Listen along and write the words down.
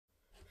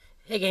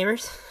Hey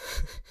gamers,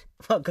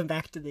 welcome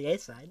back to the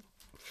A-Side.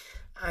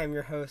 I'm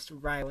your host,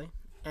 Riley,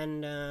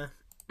 and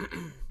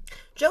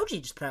Joji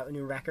just put out a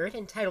new record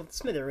entitled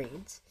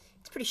Smithereens.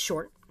 It's pretty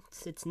short.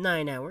 It's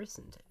 9 hours,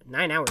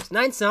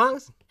 9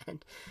 songs,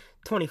 and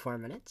 24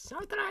 minutes. So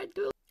I thought I'd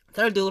do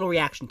a little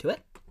reaction to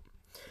it.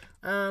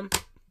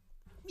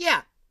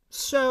 Yeah,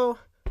 so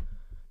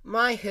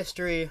my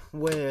history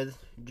with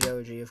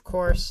Joji, of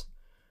course,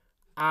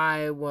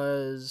 I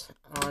was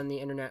on the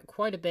internet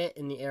quite a bit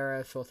in the era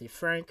of Filthy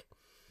Frank.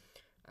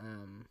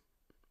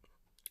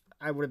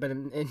 I would have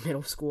been in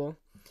middle school,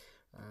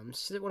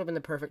 so it would have been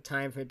the perfect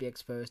time for me to be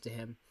exposed to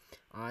him.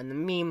 And the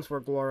memes were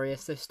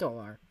glorious; they still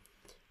are.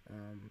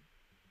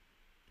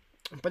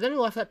 But then he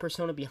left that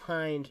persona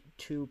behind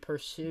to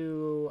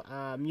pursue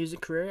a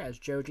music career as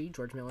Joji,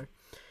 George Miller.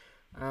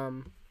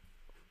 And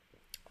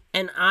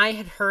I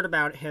had heard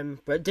about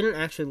him, but didn't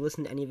actually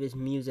listen to any of his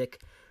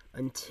music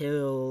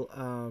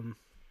until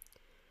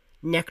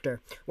Nectar,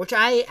 which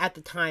at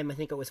the time, I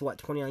think it was,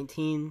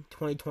 2019,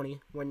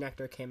 2020, when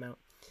Nectar came out.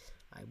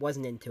 I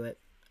wasn't into it.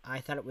 I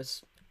thought it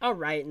was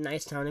alright,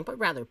 nice sounding, but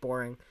rather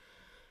boring.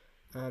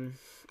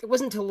 It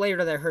wasn't until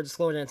later that I heard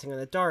Slow Dancing in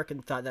the Dark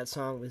and thought that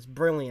song was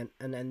brilliant,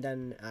 and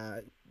then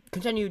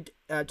continued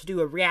to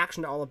do a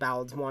reaction to All the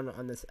Ballads 1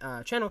 on this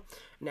channel,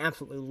 and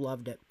absolutely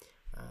loved it.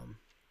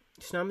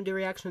 So now I'm going to do a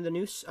reaction to the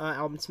new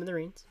album,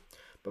 Smithereens.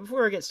 But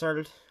before I get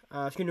started,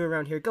 if you're new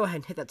around here, go ahead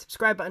and hit that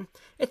subscribe button.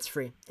 It's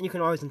free, and you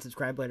can always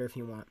unsubscribe later if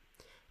you want.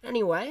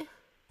 Anyway,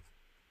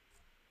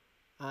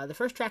 the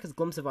first track is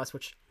Glimpse of Us,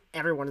 which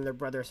everyone and their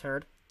brothers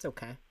heard. It's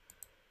okay.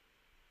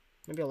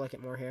 Maybe I'll like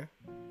it more here.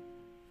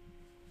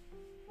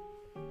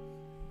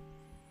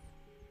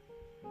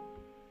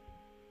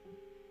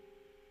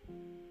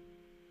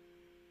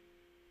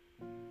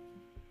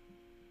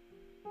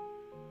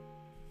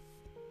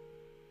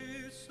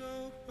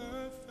 So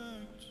perfect. I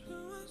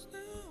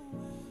still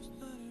wish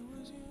that it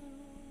was you.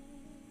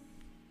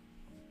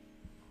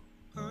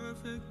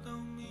 Perfect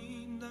don't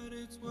mean that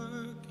it's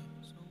working.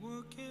 So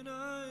what can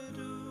I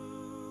do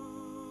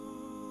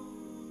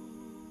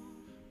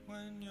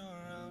when you're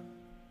out?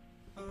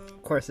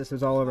 Of course, this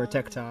was all over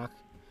TikTok.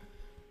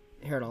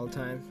 I hear it all the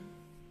time.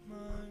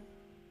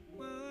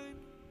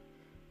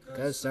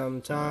 Cause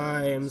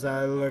sometimes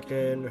I look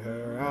in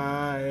her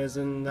eyes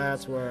and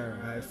that's where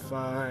I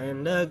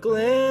find a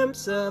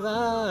glimpse of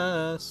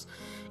us.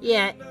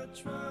 Yeah,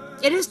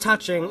 it is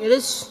touching.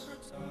 It's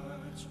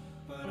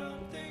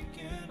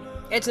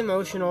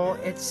emotional.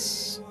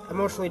 It's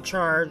emotionally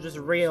charged. It's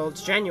real.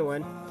 It's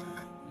genuine.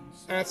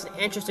 And it's an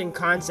interesting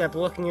concept,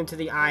 looking into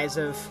the eyes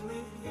of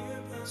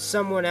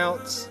someone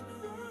else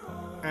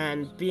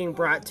and being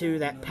brought to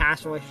that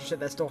past relationship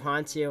that still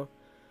haunts you.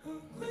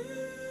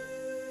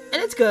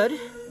 And it's good.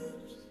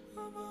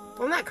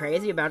 But I'm not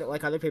crazy about it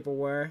like other people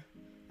were.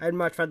 I'd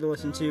much rather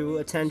listen to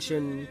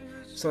Attention,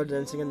 Slow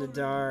Dancing in the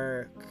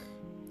Dark,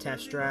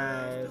 Test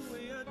Drive.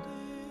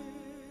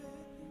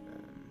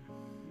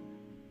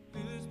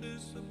 Is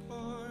this a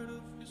part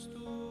of your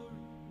story?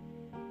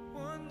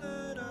 One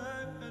that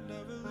I had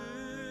never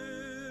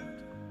lived.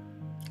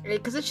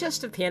 Because it's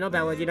just a piano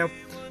ballad, you know.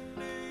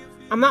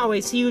 I'm not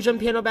always huge on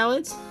piano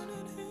ballads.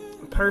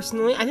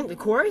 Personally, I think the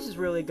chorus is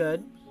really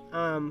good.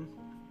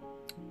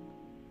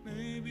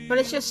 But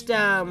it's just,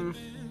 not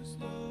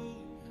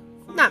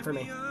for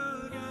me.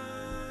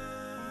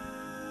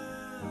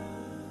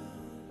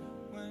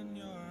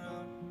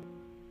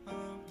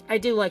 I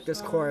do like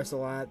this chorus a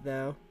lot,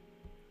 though.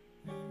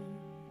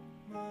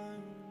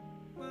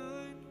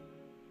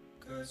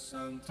 Cause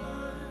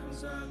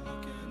sometimes I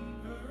look in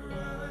her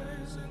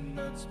eyes and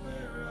that's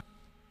where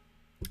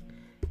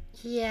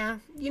Yeah,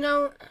 you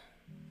know,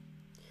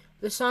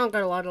 the song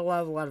got a lot of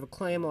love, a lot of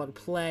acclaim, a lot of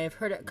play. I've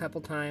heard it a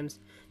couple times.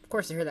 Of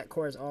course, I hear that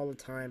chorus all the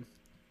time.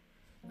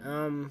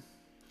 I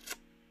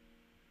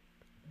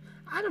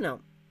don't know.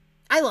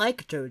 I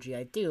like Joji,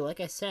 I do. Like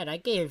I said, I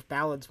gave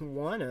Ballads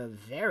 1 a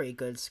very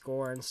good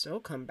score and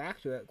still come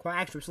back to it. I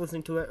actually was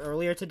listening to it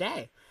earlier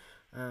today.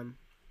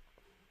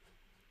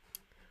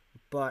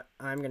 But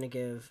I'm going to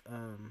give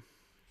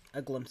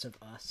A Glimpse of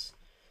Us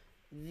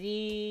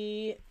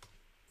the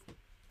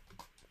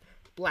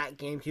black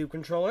GameCube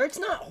controller. It's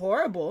not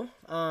horrible.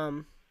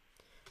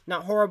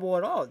 Not horrible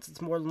at all.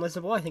 It's more than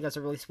listenable. I think that's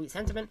a really sweet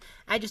sentiment.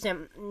 I just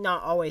am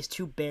not always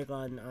too big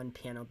on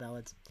piano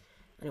ballads.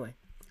 Anyway,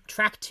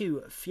 track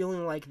 2,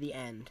 Feeling Like the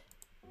End.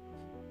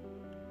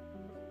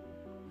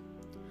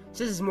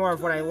 So this is more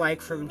of what I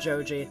like from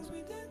Joji.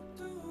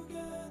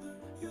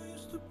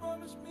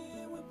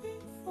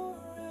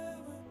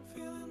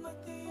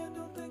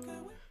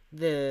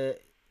 The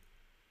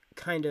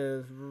kind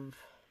of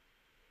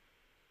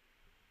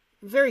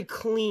very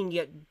clean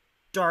yet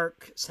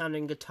dark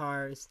sounding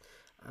guitars,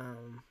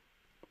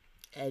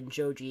 and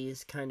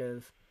Joji's kind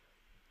of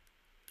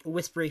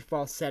whispery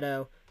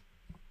falsetto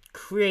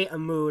create a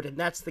mood, and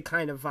that's the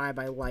kind of vibe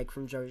I like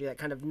from Joji. That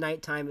kind of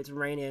nighttime, it's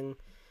raining,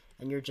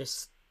 and you're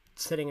just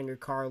sitting in your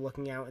car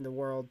looking out in the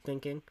world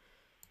thinking.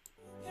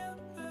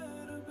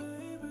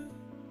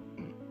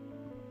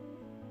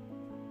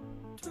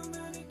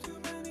 too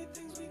many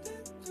things we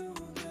did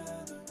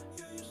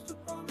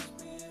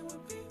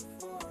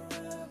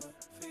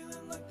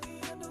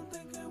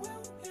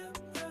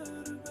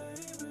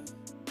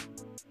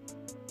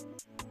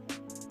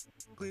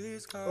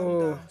Please calm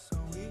Oh, down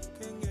so we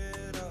can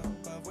get up.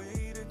 I've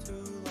waited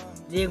too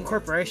long. the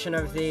incorporation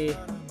of the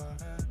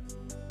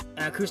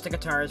acoustic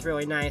guitar is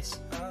really nice.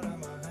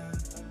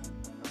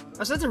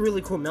 Also, that's a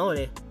really cool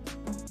melody.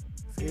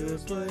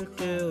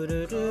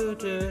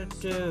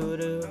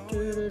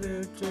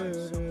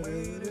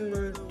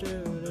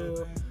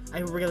 I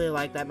really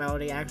like that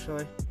melody,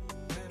 actually.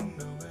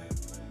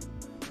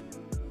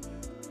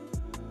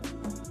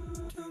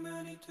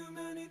 Too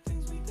many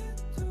things we did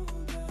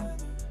together.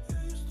 You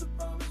used to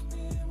promise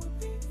me it would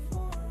be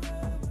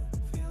forever.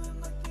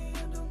 Feeling like the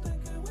end, don't think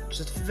it will.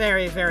 Just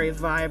very, very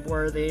vibe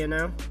worthy, you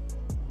know?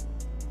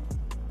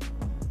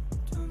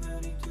 Too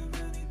many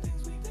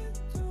things we did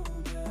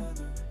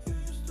together. You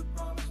used to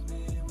promise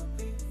me it would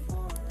be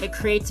forever. It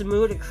creates a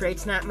mood, it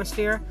creates an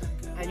atmosphere,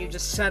 and you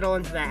just settle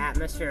into that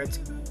atmosphere. It's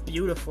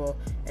beautiful.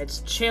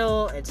 It's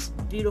chill, it's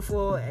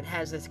beautiful, it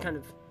has this kind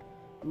of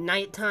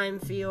nighttime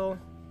feel.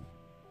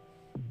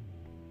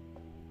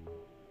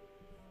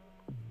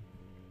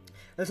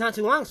 It's not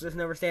too long, so there's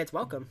no overstay its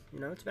welcome. You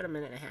know, it's about a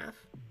minute and a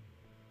half.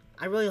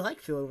 I really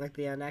like Feeling Like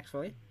the End,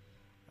 actually.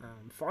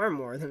 Far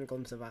more than A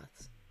Glimpse of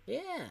Us.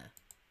 Yeah.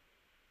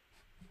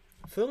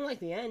 Feeling Like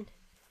the End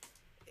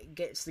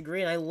gets the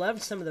green. I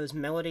loved some of those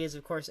melodies,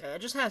 of course. It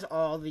just has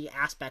all the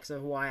aspects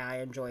of why I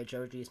enjoy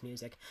Joji's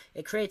music.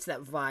 It creates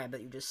that vibe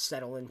that you just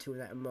settle into,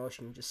 that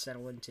emotion you just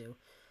settle into.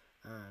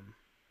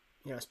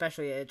 You know,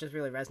 especially, it just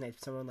really resonates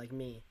with someone like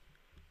me.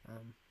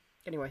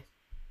 Anyway,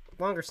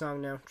 longer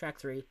song now. Track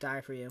 3,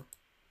 Die For You.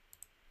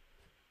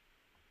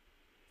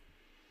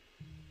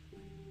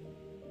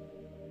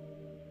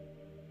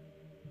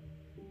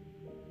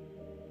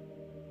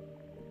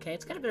 Okay,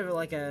 it's got a bit of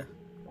like a...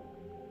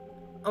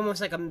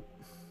 almost like a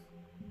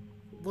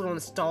little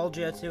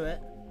nostalgia to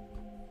it.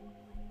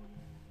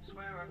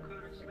 Swear I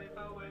couldn't sleep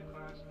awake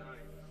last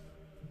night.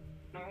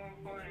 No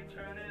point in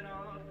turning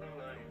off the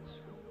lights.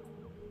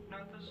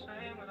 Not the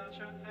same without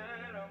your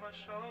head on my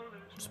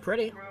shoulders. It's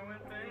pretty. Growing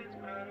pains,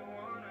 but I don't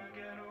wanna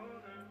get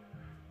older.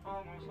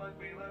 Almost like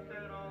we left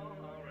it all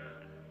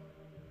already.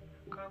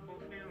 Couple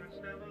feelings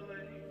never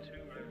laid to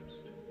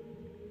rest.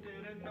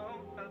 Didn't know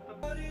that the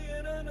body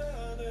in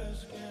another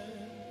skin.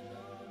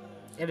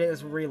 It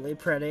is really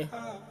pretty.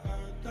 I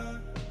heard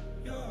that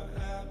you're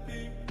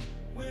happy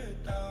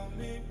without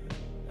me,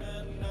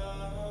 and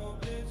I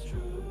hope it's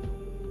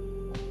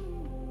true.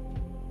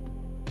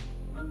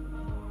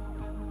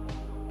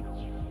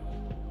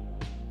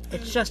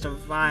 It's just a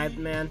vibe,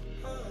 man.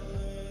 A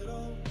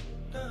little,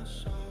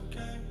 that's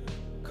okay,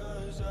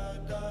 'cause I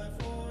die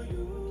for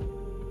you.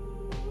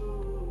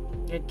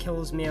 It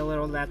kills me a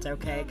little, that's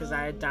okay, because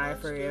I'd die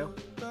for you.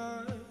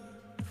 Die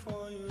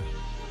for you.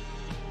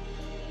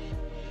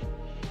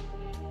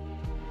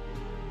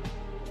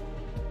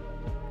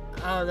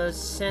 Oh, those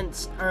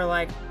synths are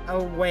like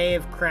a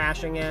wave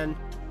crashing in.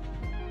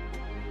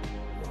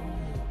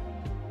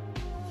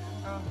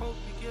 I hope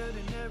you're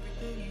getting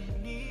everything you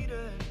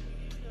needed.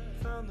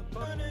 Found the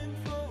burning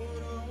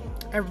photo.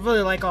 I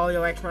really like all the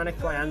electronic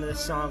play on this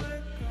song.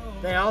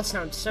 They all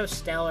sound so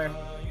stellar.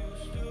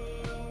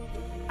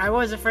 I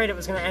was afraid it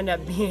was going to end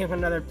up being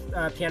another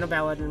piano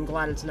ballad, and I'm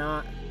glad it's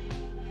not.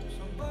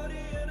 Somebody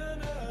in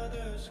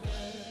another skin.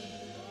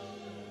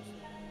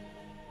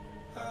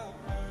 I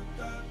heard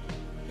that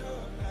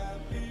you're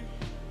happy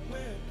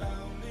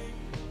without me,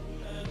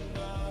 and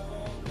I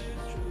hope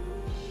it's true.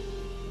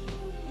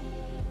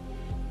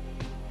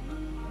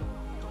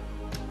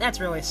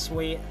 That's really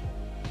sweet.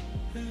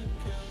 It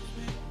kills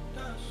me,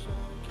 that's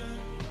okay,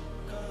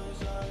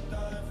 'cause I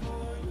die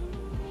for you.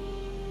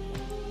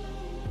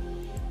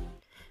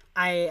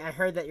 I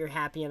heard that you're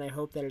happy, and I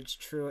hope that it's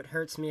true. It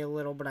hurts me a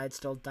little, but I'd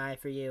still die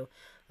for you.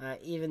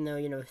 Even though,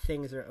 you know,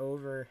 things are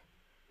over.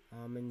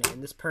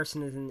 And this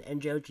person is in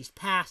Joji's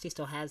past, he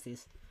still has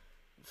these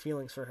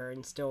feelings for her,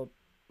 and still,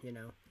 you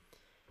know,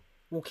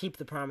 will keep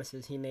the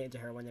promises he made to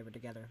her when they were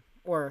together.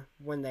 Or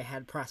when they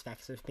had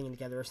prospects of being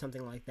together, or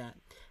something like that.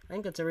 I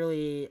think that's a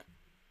really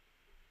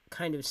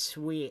kind of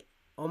sweet,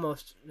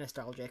 almost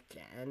nostalgic,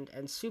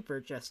 and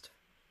super just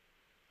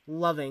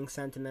loving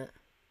sentiment.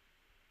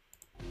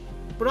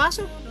 But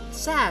also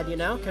sad, you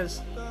know,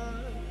 because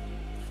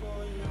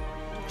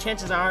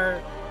chances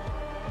are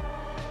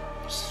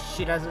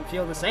she doesn't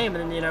feel the same,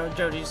 and, you know,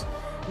 Joji's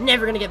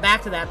never going to get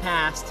back to that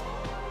past.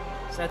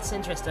 So that's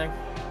interesting.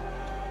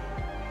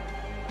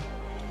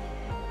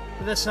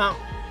 This song,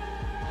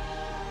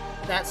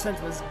 that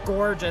synth was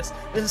gorgeous.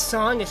 This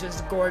song is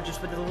just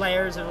gorgeous with the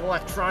layers of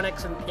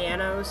electronics and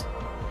pianos.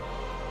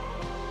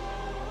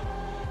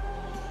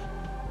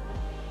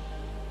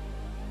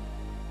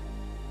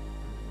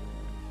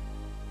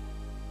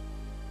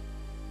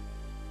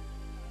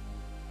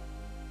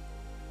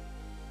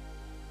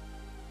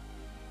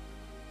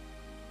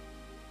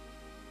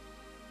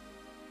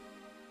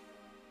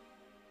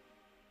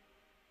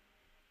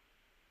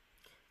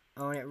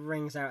 Oh, and it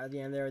rings out at the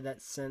end there, that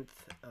synth.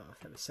 Oh,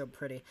 that was so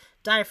pretty.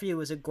 Die For You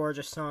was a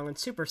gorgeous song and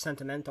super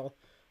sentimental.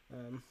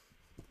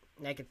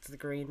 That gets the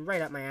green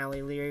right up my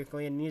alley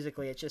lyrically and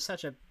musically. It's just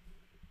such a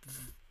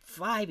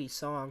vibey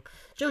song.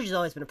 Joji's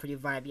always been a pretty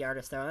vibey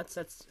artist, though. That's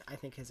I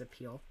think his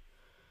appeal.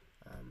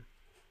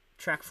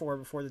 Track 4,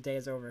 Before the Day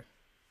is Over.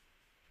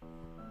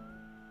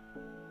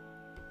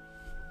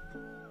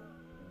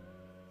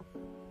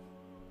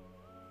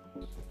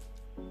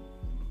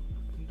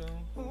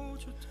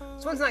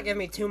 This one's not giving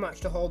me too much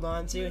to hold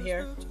on to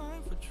here.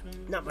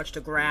 Not much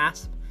to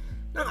grasp.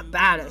 Not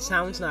bad, it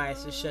sounds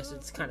nice. It's just,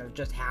 it's kind of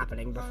just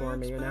happening before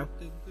me, you know?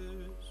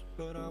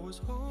 But I was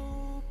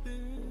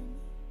hoping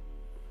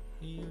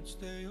you'd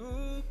stay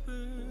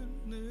open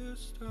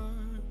this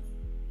time.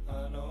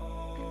 I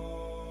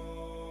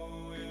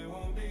know it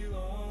won't be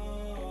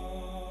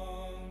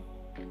long.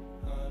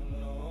 I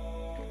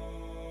know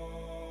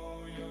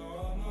you're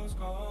almost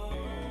gone.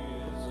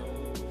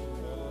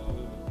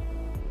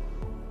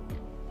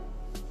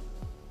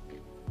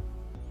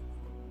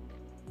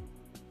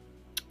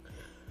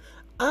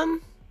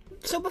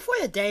 So Before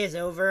the Day is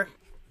Over,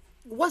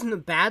 it wasn't a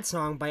bad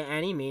song by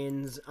any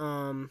means. It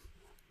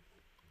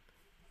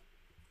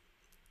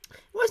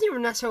wasn't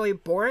even necessarily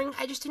boring.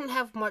 I just didn't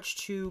have much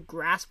to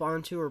grasp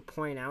onto or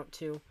point out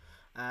to.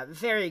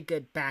 Very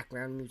good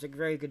background music,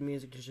 very good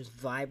music to just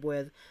vibe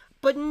with,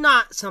 but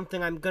not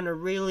something I'm gonna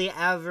really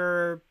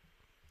ever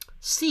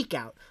seek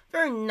out.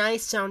 Very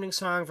nice sounding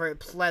song, very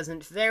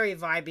pleasant, very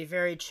vibey,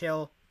 very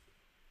chill,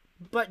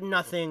 but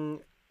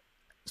nothing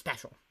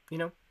special, you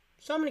know?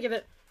 So I'm gonna give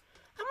it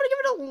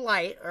a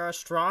light or a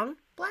strong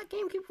Black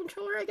GameCube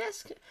controller, I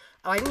guess.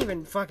 Oh, I didn't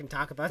even fucking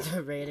talk about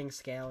the rating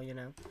scale, you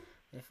know?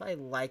 If I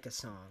like a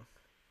song,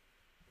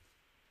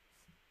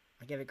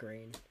 I give it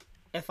green.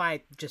 If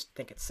I just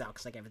think it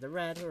sucks, I give it the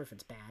red, or if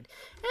it's bad,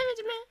 if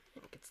it's meh,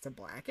 it's the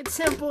black. It's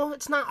simple,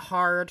 it's not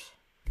hard.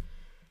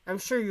 I'm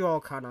sure you all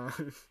caught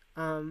on.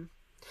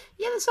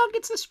 Yeah, the song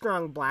gets a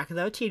strong black,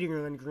 though,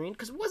 teetering on green,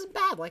 because it wasn't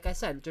bad, like I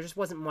said. There just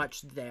wasn't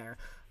much there.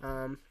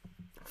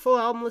 Full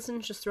album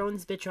listen, just throwing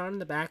this bitch on in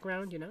the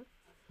background, you know?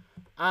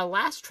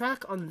 Last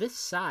track on this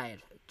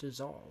side,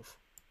 Dissolve.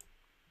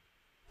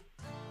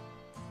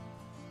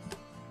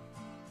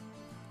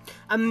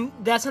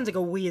 That sounds like a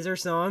Weezer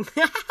song.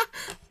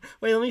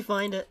 Wait, let me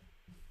find it.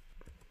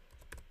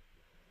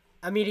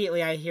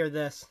 Immediately I hear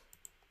this.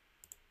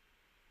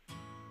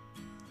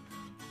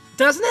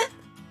 Doesn't it?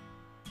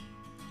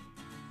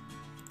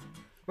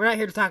 We're not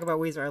here to talk about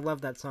Weezer. I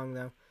love that song,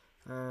 though.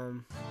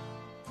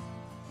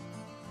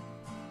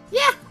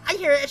 Yeah, I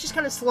hear it. It's just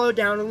kind of slowed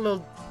down a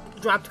little,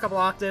 dropped a couple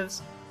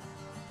octaves.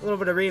 A little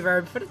bit of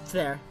reverb, but it's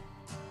there.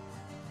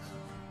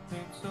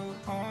 It's so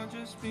hard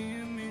just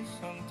being me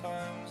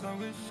sometimes. I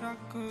wish I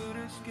could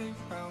escape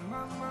out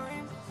my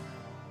mind.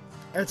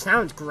 It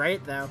sounds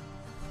great, though.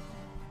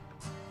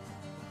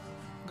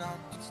 God,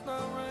 it's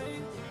not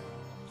right.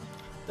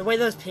 The way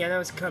those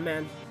pianos come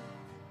in,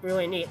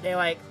 really neat. They,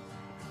 like,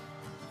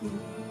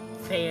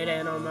 fade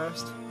in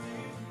almost.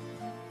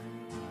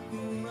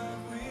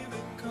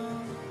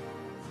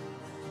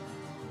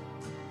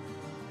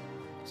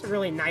 It's a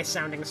really nice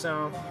sounding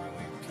song.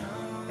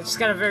 It's just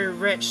got a very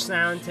rich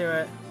sound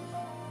to it.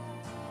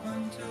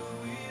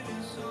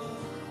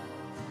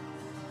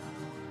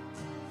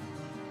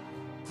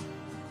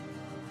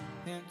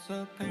 It's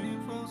a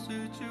painful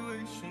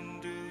situation.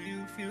 Do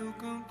you feel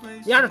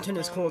complacent? The auto-tune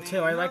is cool too.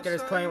 I like that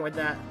it's playing with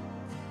that.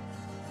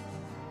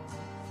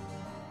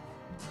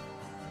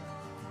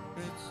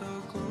 It's so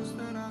close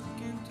that I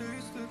can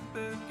taste it,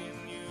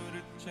 begging you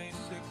to chase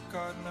it.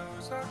 God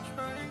knows I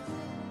tried.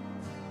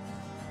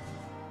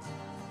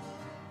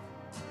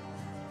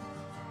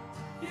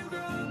 You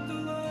got the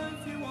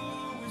life you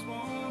always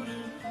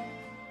wanted.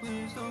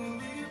 Please don't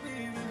leave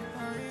me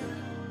behind.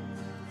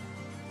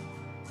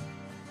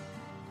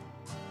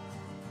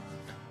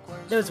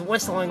 Those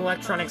whistling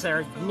electronics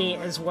are neat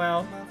as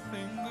well. My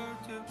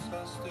fingertips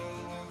are still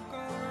look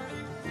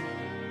alright.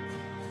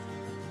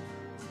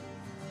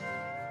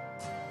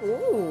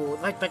 Ooh,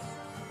 like the...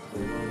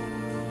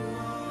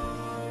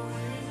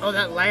 Oh,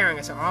 that layering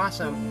is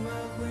awesome.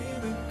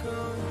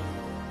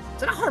 Is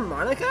that a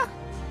harmonica?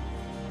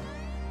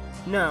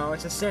 No,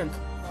 it's a synth.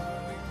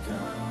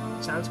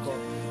 Sounds cool.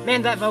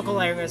 Man, that vocal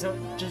layering is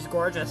just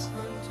gorgeous.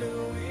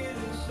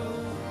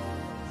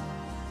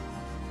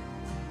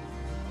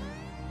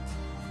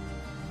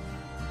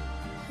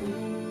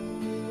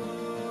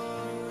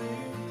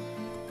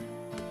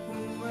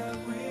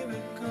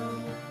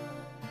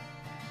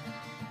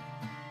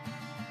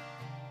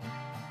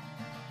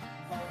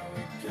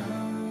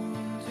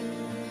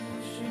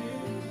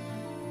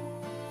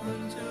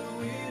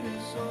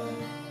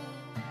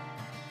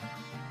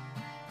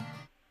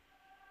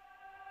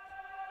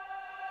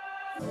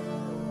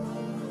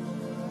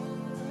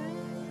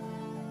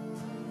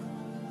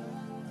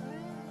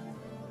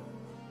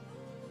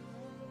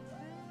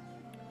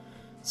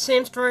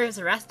 Same story as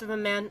the rest of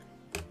them, man.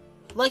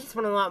 Like this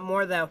one a lot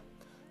more, though.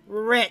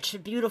 Rich,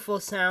 beautiful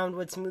sound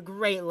with some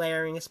great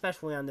layering,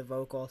 especially on the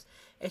vocals.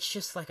 It's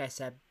just, like I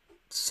said,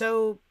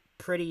 so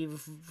pretty,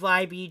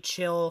 vibey,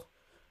 chill,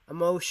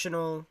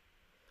 emotional.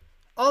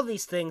 All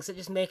these things that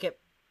just make it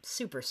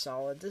super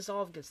solid.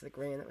 Dissolve gets the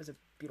green. That was a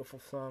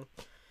beautiful song.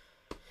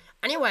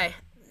 Anyway,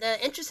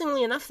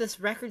 Interestingly enough, this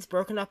record's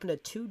broken up into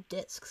 2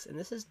 discs, and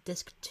this is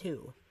disc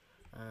 2.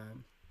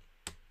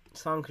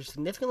 Songs are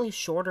significantly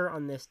shorter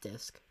on this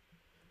disc.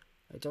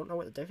 I don't know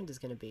what the difference is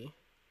going to be.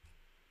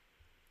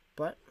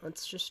 But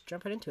let's just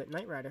jump right into it.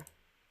 Knight Rider.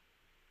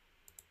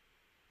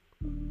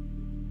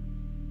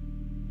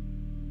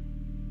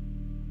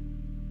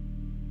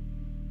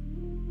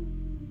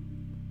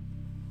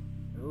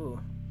 Ooh.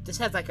 This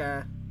has like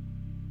a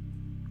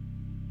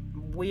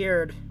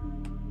weird,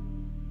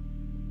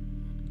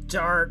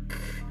 dark,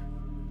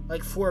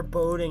 like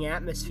foreboding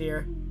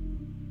atmosphere.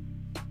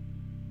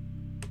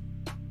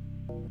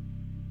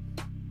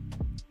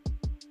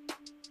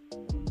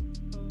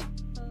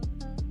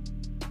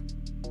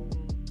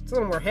 It's a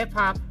little more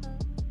hip-hop.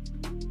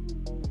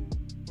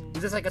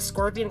 Is this like a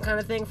Scorpion kind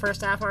of thing?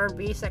 First half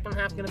R&B, second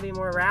half gonna be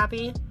more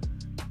rappy?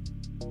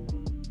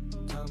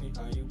 Tell me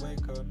how you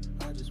wake up.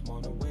 I just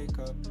wanna wake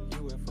up.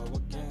 UFO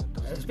again.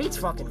 This beat's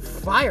fucking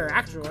fire,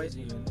 actually.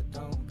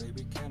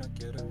 Baby, can I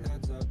get a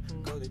heads up?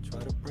 Go, they try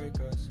to break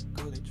us.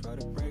 Go, they try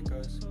to break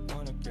us.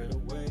 Wanna get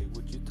away?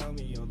 Would you tell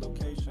me your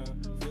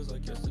location? Feels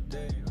like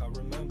yesterday. I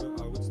remember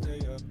I would stay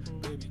up.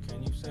 Baby,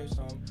 can you say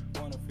something?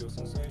 Wanna feel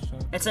sensation?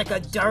 It's like a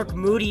dark,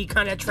 moody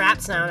kind of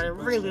trap sound. I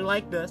really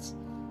like this.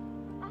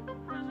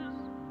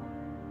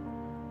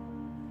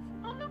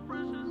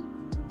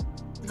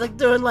 It's like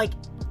doing like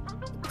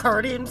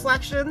Cardi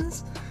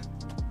inflections.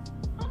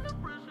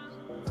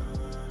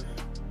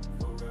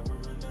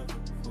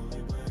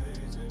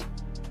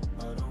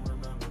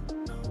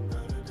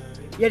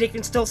 Yet he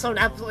can still sound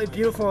absolutely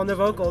beautiful on the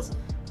vocals.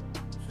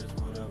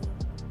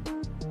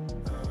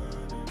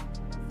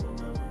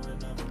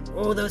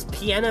 Oh, those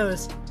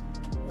pianos.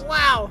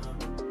 Wow.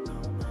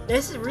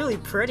 This is really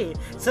pretty.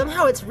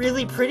 Somehow it's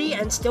really pretty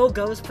and still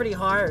goes pretty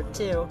hard,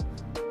 too.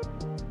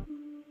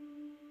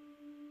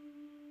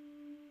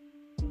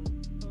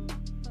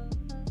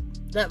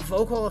 That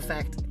vocal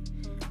effect.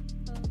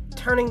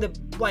 Turning the,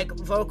 like,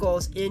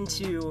 vocals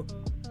into,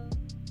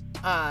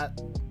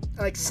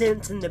 like,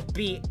 synths in the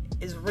beat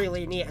is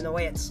really neat, and the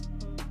way it's...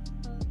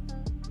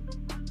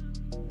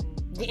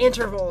 The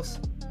intervals,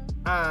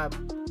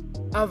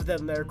 of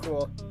them, they're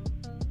cool.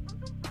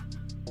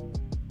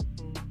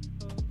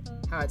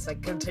 How it's,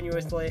 like,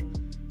 continuously,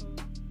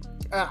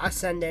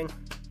 ascending.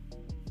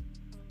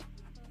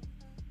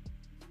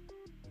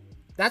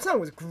 That song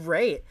was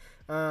great.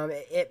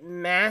 It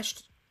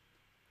mashed,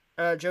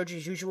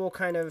 Joji's usual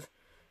kind of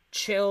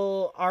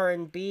chill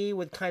R&B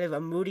with kind of a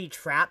moody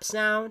trap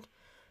sound.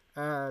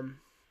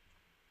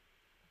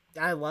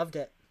 I loved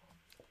it.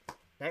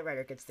 Knight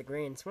Rider gets the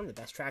green. It's one of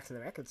the best tracks on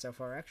the record so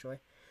far, actually.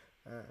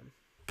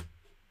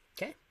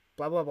 Okay.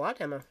 Blah, blah, blah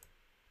demo.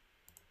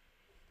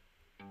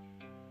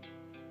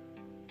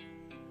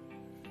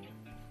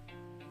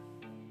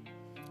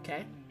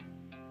 Okay.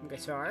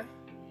 Guitar.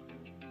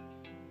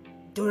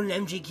 Doing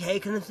an MGK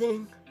kind of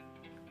thing?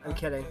 I'm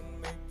kidding.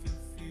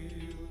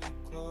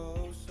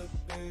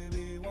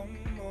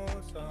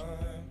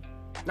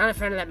 Not a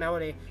fan of that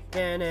melody.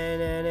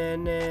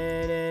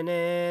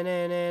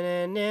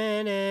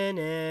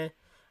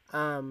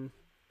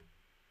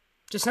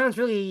 Just sounds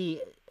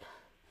really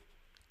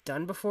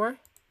done before.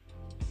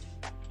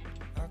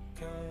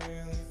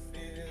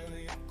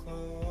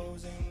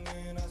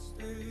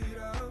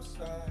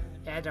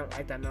 Yeah, I don't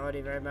like that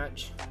melody very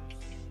much.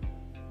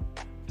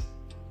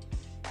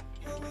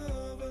 No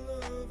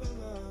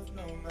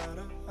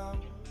matter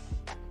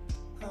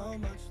how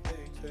much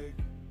they take.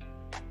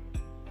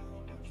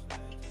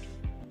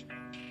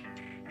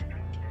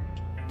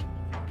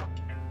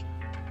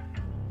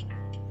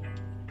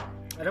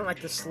 I don't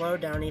like the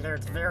slowdown either.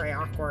 It's very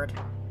awkward.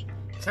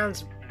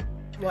 Sounds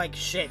like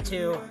shit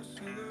too.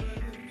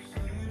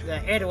 The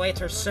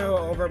 808s are so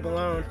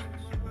overblown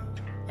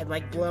and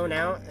like blown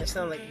out. They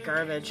sound like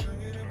garbage.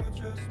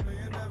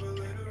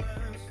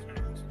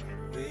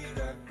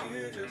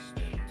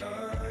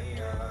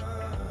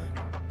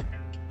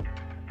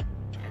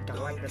 I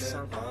don't like this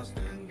song.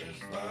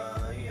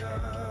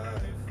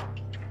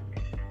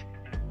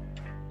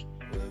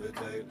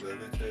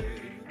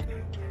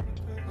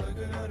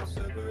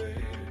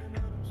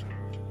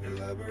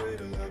 Elaborate.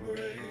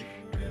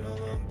 Been a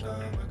long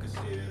time, I can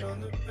see it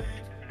on the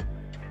paint.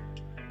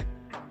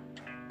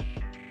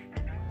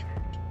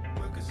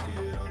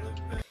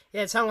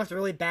 Yeah, it sounded like a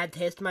really bad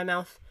taste in my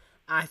mouth.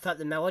 I thought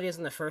the melodies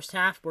in the first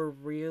half were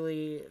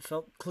really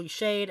felt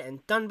cliched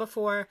and done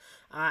before.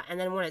 And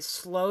then when it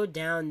slowed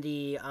down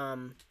the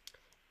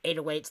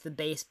 808s, the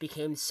bass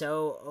became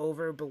so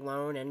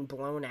overblown and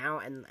blown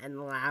out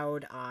and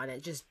loud, and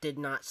it just did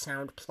not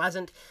sound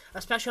pleasant,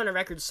 especially on a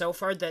record so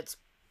far that's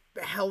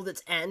held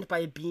its end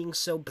by being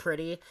so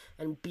pretty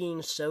and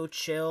being so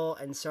chill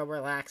and so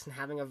relaxed and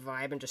having a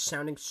vibe and just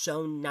sounding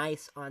so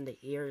nice on the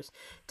ears.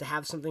 To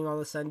have something all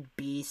of a sudden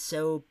be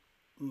so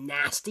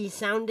nasty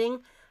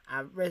sounding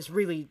is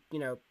really,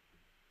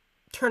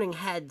 turning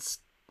heads,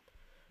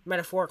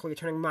 metaphorically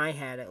turning my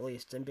head at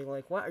least, and being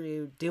like, what are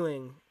you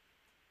doing,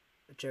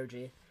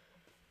 Joji?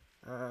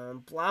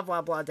 Blah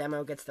blah blah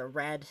demo gets the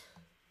red.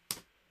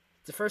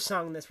 It's the first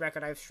song in this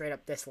record I've straight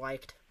up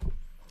disliked.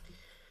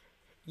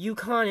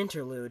 Yukon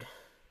Interlude.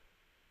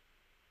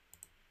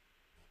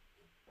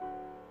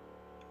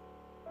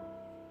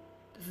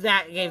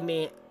 That gave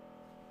me...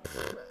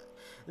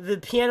 The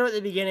piano at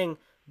the beginning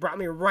brought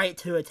me right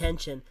to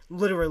attention.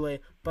 Literally.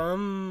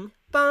 Bum,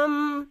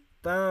 bum,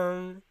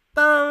 bum,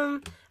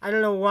 bum. I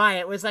don't know why.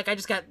 It was like I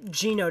just got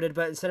G-noted,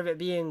 but instead of it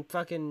being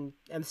fucking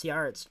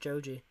MCR, it's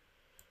Joji.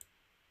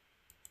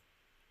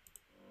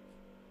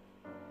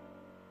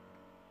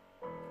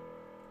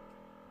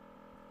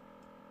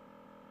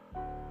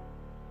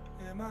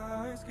 And my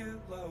eyes get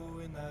low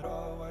in that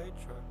all-white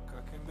truck.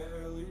 I can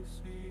barely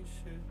see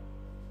shit.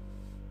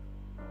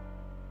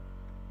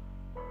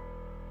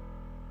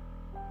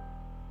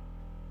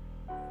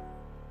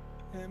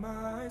 And my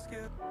eyes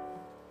get,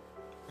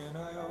 and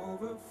I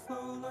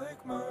overflow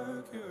like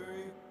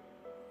mercury,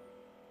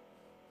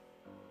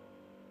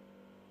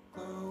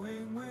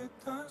 glowing with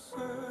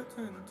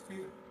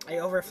uncertainty. I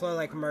overflow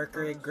like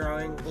mercury,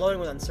 glowing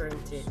with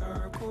uncertainty.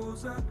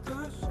 Circles at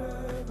the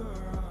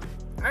chevron.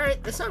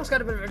 Alright, this song's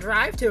got a bit of a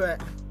drive to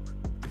it.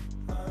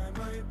 I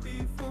might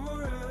be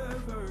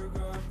forever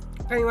gone.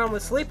 Depending on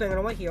what's sleeping,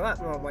 it'll wake you up.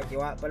 It won't wake you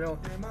up, but it'll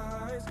And my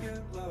eyes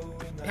get low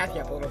in that pack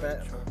you up a little bit.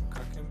 all-white truck.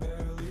 I can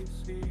barely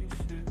see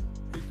shit.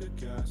 Hit the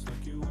gas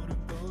like you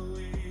wouldn't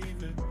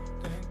believe it.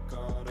 Thank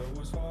God I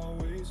was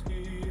always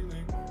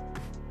healing.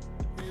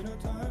 In a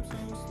time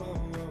so slow,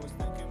 I was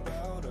thinking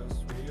about us,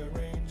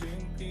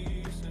 rearranging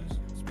pieces,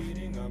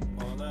 speeding up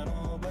on that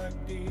all-black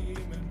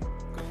demon.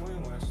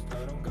 Going west,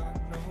 I don't got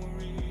no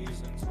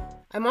reasons.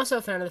 I'm also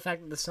a fan of the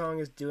fact that the song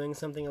is doing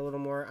something a little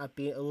more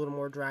upbeat, a little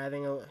more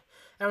driving.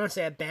 I don't want to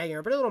say a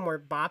banger, but a little more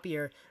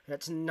boppier. And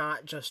it's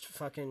not just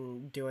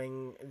fucking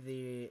doing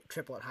the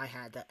triplet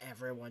hi-hat that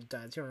everyone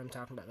does. You know what I'm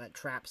talking about, that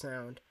trap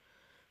sound.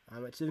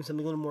 It's doing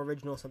something a little more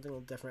original, something a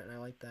little different, and I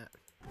like that.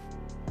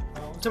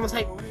 It's almost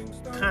like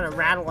kind of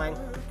rattling.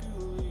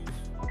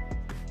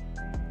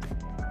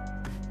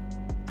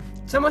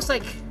 It's almost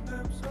like,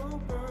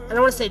 I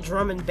don't want to say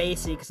drum and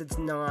bassy because it's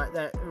not.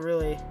 That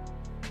really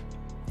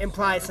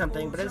implies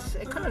something, but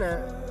it kind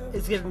of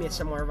is giving me a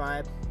similar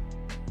vibe.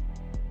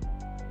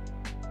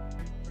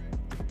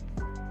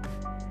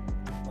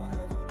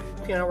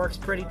 Piano works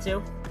pretty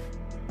too.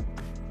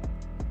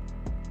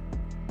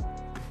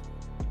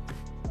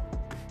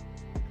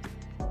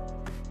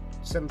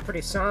 Some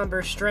pretty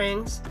somber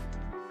strings.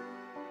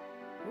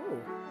 Ooh.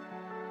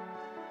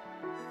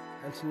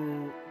 And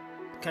some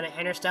kind of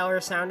interstellar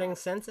sounding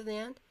synths at the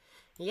end.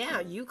 Yeah,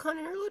 Yukon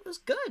Interlude was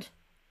good.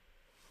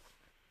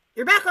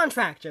 You're back on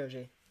track,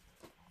 Joji.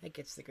 That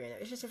gets the green.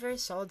 It's just a very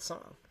solid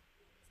song.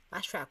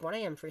 Last track, 1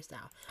 AM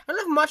freestyle. I don't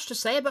have much to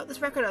say about this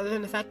record other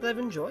than the fact that I've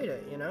enjoyed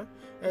it, you know?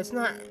 And it's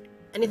not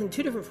anything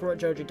too different from what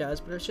Joji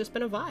does, but it's just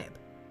been a vibe.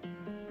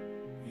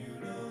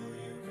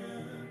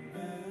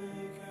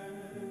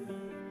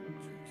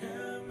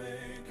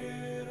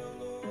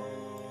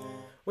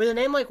 With a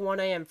name like 1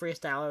 AM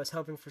freestyle, I was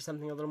hoping for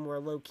something a little more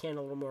low-key and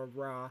a little more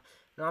raw.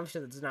 And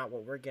obviously that's not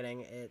what we're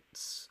getting.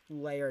 It's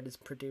layered, it's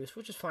produced,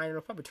 which is fine.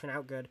 It'll probably turn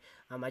out good.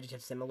 I just have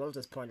to say I'm a little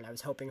disappointed. I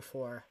was hoping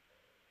for,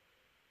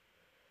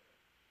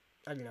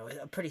 I don't know,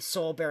 a pretty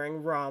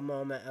soul-bearing, raw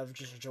moment of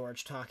just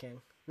George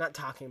talking. Not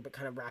talking, but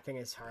kind of rapping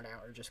his heart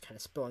out, or just kind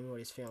of spilling what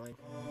he's feeling.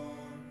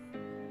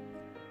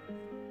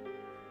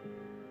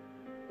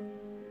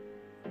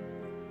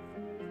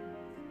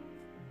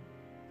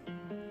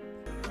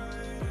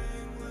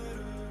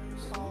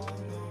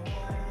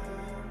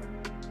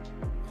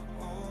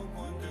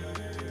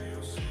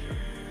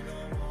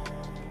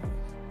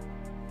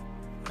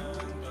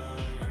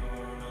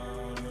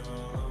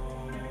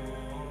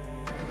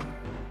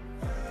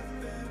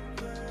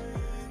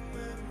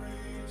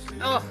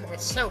 Oh,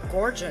 it's so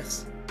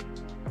gorgeous.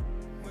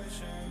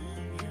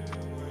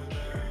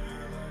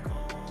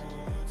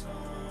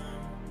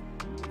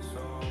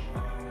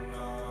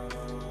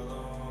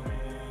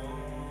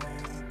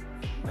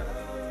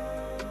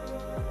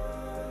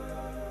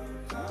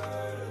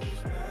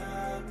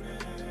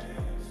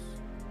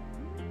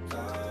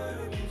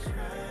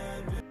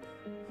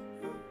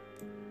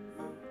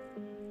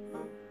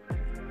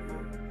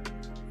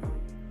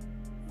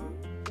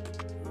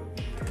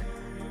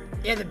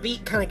 Yeah, the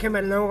beat kind of came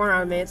out of nowhere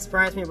on me. It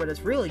surprised me, but it's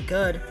really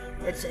good.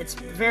 It's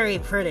very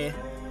pretty.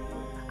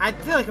 I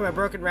feel like I'm a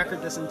broken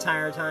record this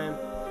entire time.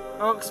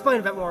 I'll explain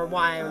a bit more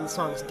why when the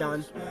song's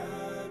done.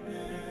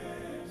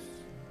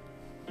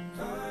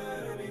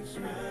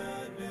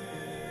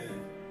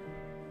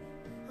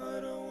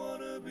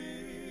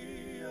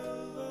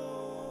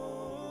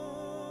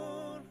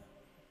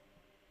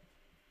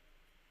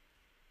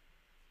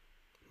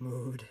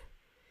 Mood.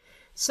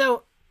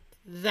 So,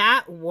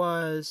 that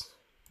was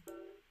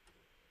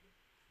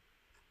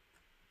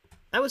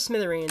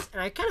Smithereens,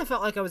 and I kind of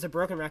felt like I was a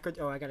broken record.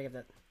 Oh, I gotta give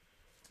that.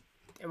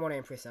 And 1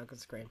 AM freestyle, because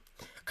it's great.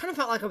 Kind of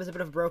felt like I was a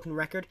bit of a broken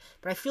record,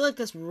 but I feel like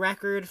this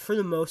record, for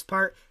the most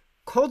part,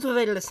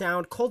 cultivated a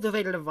sound,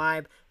 cultivated a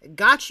vibe,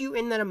 got you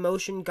in that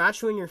emotion,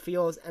 got you in your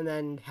feels, and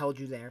then held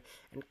you there,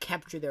 and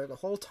kept you there the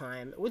whole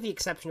time, with the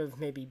exception of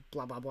maybe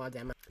blah blah blah,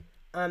 damn it.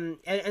 And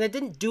it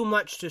didn't do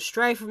much to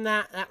stray from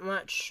that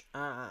much.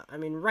 I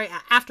mean, right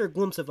after A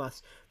Glimpse of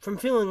Us, from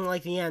feeling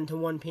like the end to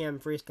 1 p.m.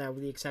 freestyle,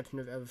 with the exception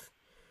of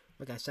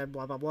like I said,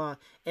 blah blah blah.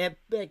 It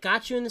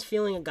got you in this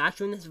feeling, it got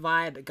you in this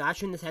vibe, it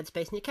got you in this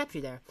headspace, and it kept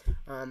you there.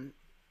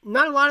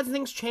 Not a lot of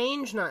things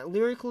change, not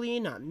lyrically,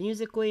 not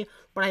musically,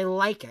 but I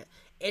like it.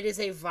 It is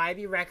a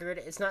vibey record.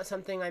 It's not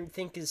something I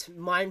think is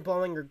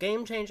mind-blowing or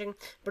game-changing,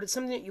 but it's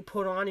something that you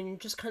put on and you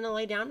just kind of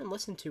lay down and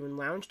listen to and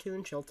lounge to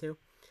and chill to.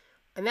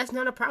 And that's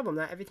not a problem.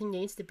 Not everything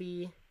needs to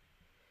be,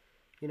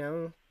 you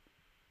know,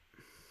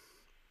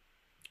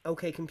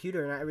 okay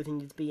computer. Not everything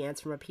needs to be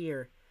Ants from Up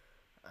Here.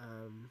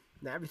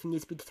 Not everything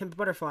needs to be Timber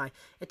Butterfly.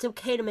 It's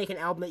okay to make an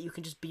album that you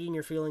can just be in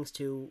your feelings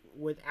to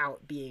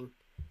without being,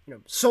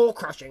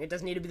 soul-crushing. It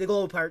doesn't need to be the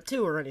Glow Part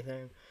 2 or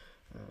anything.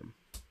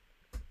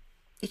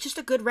 It's just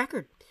a good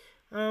record.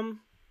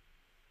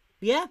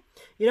 Yeah.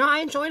 I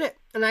enjoyed it.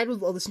 And I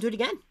would listen to it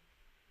again.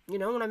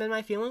 When I'm in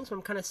my feelings, when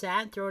I'm kind of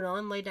sad, throw it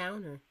on, lay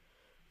down, or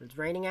it's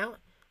raining out.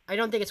 I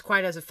don't think it's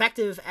quite as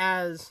effective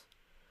as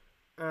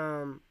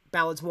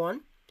Ballads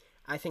 1.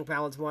 I think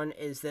Ballads 1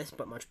 is this,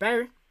 but much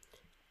better,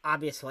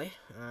 obviously.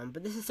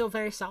 But this is still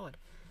very solid.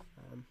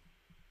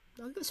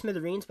 I'll give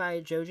Smithereens by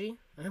Joji.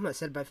 I almost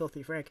said by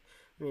Filthy Frank.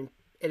 I mean,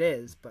 it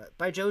is, but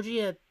by Joji,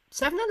 a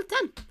 7 out of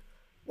 10.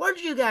 What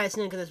did you guys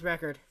think of this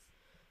record?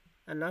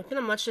 I'm not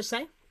gonna much to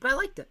say, but I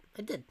liked it.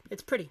 I did.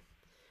 It's pretty.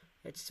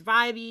 It's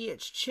vibey.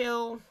 It's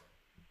chill.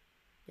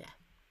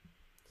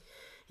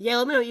 Yeah,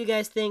 let me know what you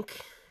guys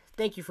think.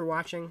 Thank you for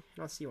watching,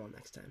 and I'll see you all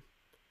next time.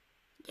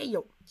 Yeah,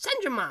 yo,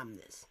 send your mom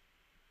this.